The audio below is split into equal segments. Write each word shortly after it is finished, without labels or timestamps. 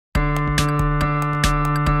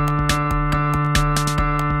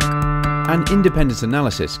An independent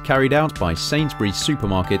analysis carried out by Sainsbury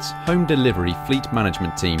Supermarket's Home Delivery Fleet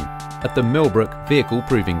Management Team at the Milbrook Vehicle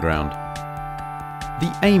Proving Ground.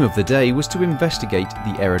 The aim of the day was to investigate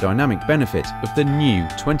the aerodynamic benefit of the new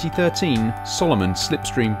 2013 Solomon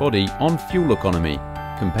Slipstream body on fuel economy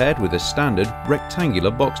compared with a standard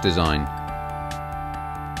rectangular box design.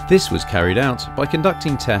 This was carried out by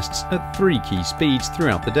conducting tests at 3 key speeds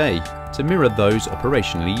throughout the day to mirror those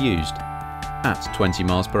operationally used at 20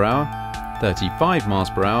 miles per hour, 35 miles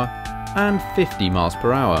per hour and 50 miles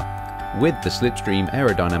per hour, with the Slipstream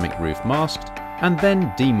aerodynamic roof masked and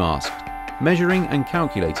then demasked, measuring and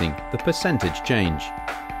calculating the percentage change.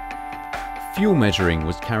 Fuel measuring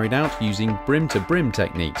was carried out using brim-to-brim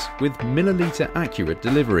techniques with milliliter accurate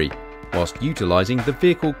delivery, whilst utilising the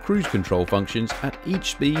vehicle cruise control functions at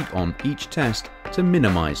each speed on each test to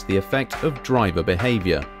minimise the effect of driver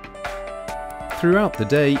behaviour. Throughout the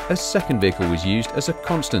day, a second vehicle was used as a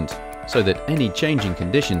constant, so that any changing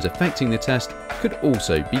conditions affecting the test could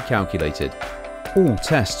also be calculated. All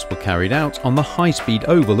tests were carried out on the high-speed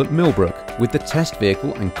oval at Milbrook, with the test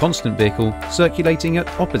vehicle and constant vehicle circulating at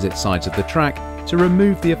opposite sides of the track to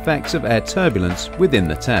remove the effects of air turbulence within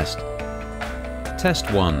the test. Test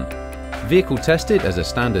 1. Vehicle tested as a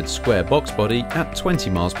standard square box body at 20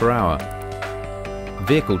 miles per hour.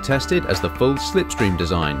 Vehicle tested as the full Slipstream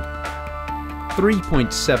design.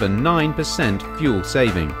 3.79% fuel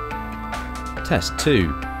saving. Test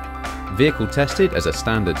 2. Vehicle tested as a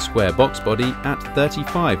standard square box body at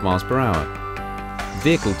 35 miles per hour.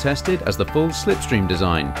 Vehicle tested as the full Slipstream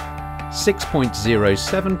design.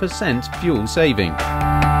 6.07% fuel saving.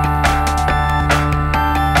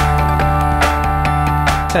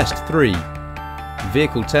 Test 3.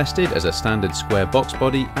 Vehicle tested as a standard square box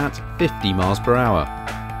body at 50 miles per hour.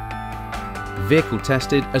 Vehicle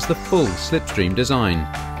tested as the full Slipstream design.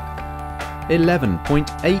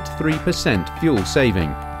 11.83% fuel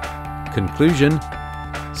saving. Conclusion: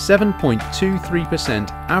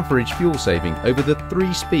 7.23% average fuel saving over the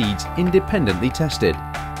 3 speeds independently tested.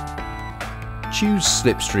 Choose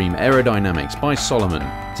Slipstream Aerodynamics by Solomon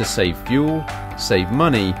to save fuel, save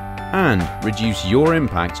money and reduce your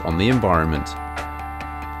impact on the environment.